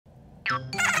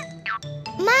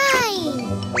Mine!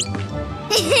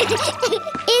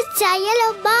 It's a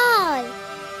yellow ball.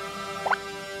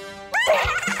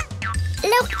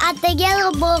 Look at the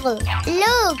yellow ball.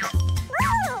 Look!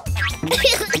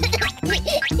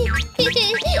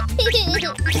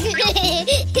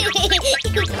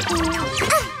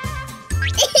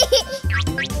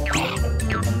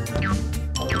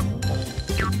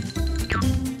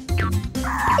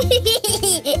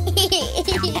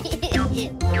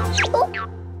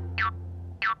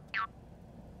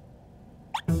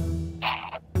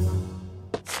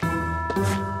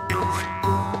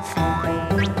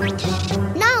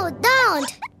 No, don't!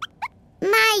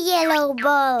 My yellow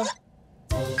ball.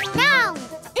 No!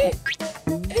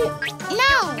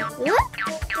 No!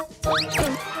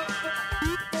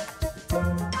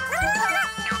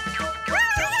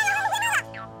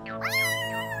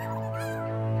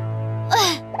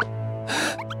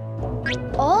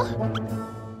 Oh?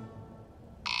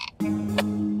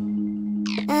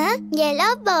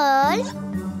 Yellow ball?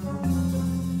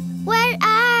 Where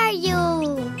are you?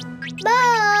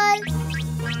 Ball?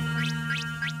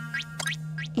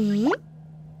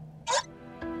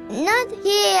 Not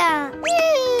here.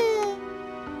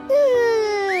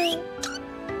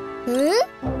 Huh?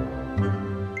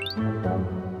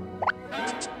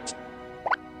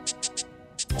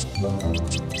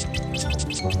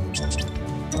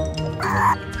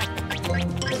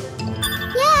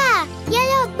 Yeah,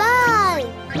 yellow ball.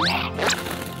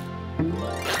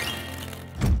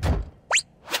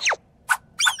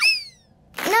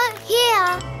 Not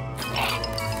here.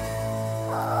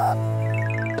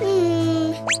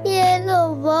 Yellow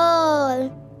ball.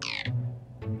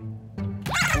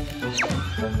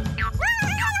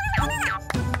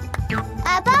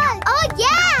 A ball. Oh,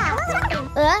 yeah.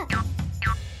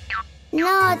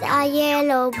 Not a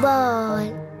yellow ball.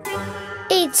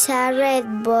 It's a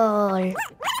red ball.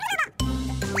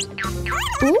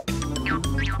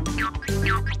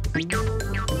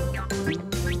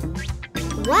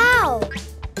 Wow!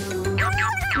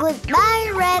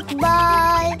 Goodbye, red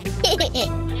ball.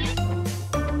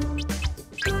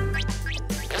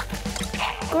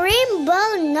 Green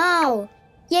ball, no.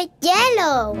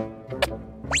 Yellow.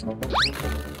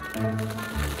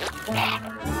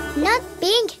 Not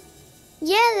pink.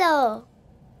 Yellow.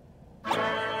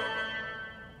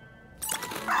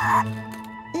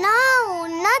 No,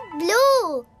 not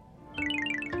blue.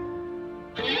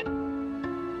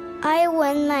 I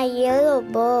want my yellow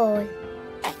ball.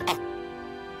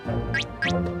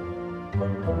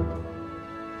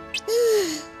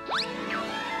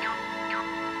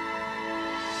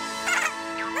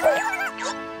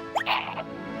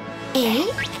 Eh?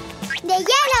 The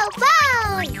yellow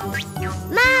ball!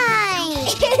 Mine!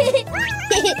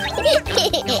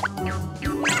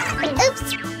 Oops!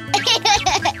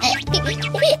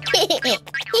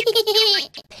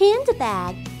 Panda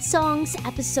Bag. Songs,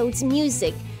 episodes,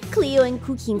 music. Cleo and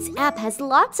Cuquin's app has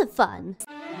lots of fun.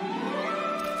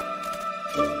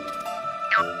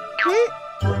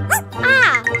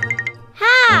 Ah!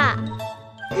 Ha!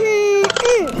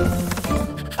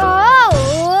 Oh!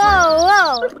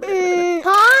 Whoa!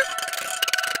 Huh?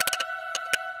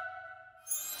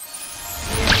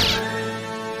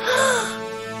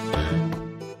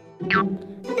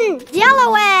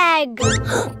 Yellow egg!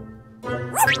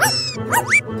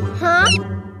 Huh?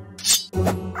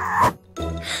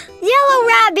 Yellow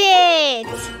rabbit!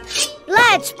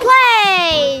 Let's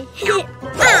play!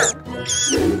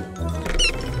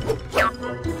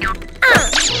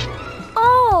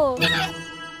 Oh!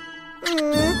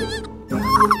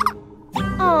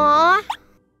 Aww!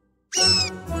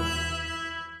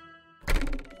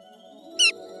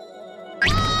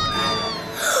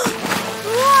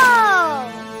 Whoa!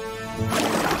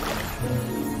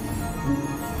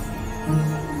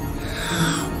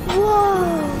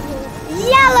 Whoa!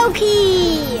 Yellow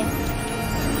key!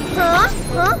 Huh?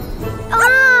 Huh?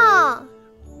 Ah!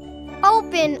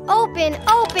 Open, open,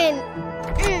 open!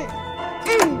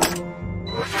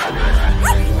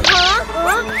 Huh?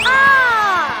 Huh?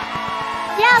 Ah!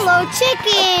 Yellow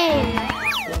chicken!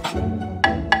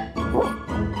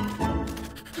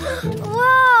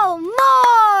 Whoa!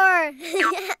 More!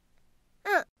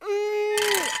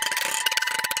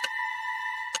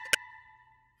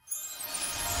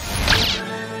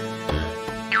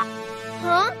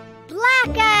 Huh?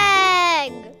 Black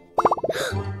egg!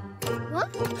 What?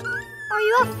 Are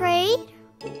you afraid?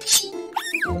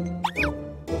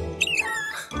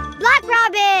 Black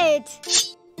rabbit!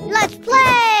 Let's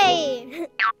play!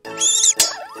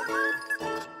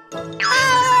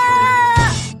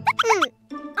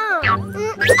 Huh?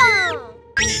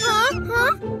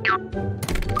 Huh?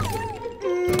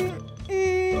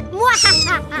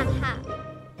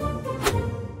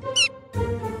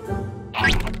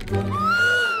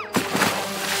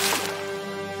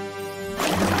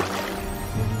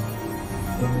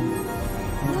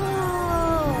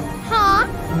 Huh?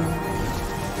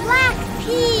 Black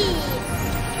pea.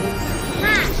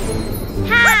 Ha.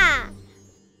 Ha.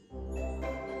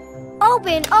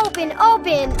 Open, open,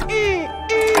 open.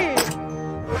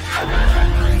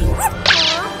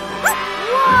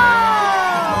 Whoa!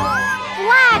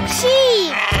 Black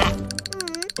sheep.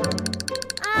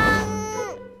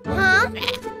 Huh?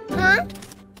 Huh?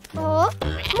 Oh,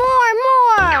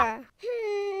 more.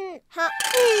 Huh?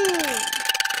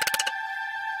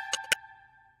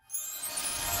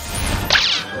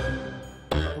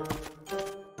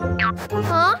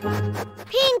 Huh?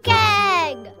 Pink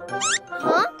egg.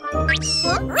 Huh?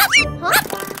 Huh? Huh?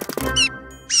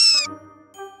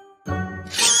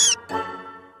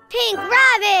 Pink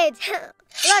rabbit.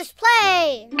 Let's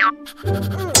play. Huh?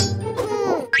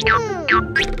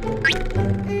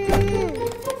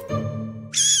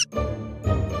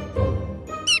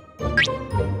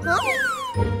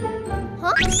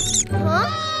 Huh? Huh?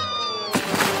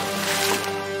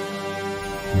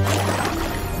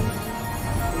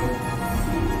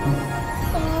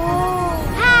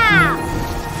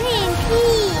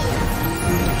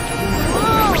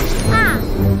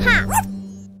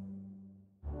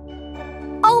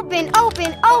 Open,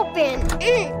 open, open.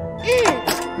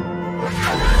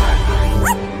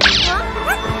 Huh?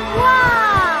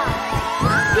 Wow!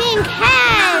 Pink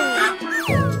hen.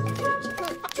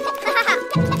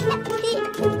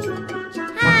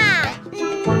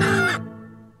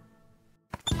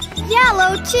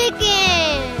 Yellow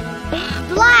chicken.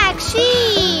 Black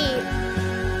sheep.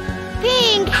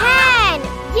 Pink hen.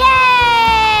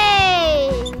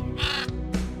 Yay!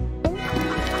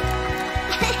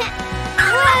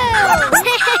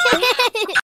 Woo!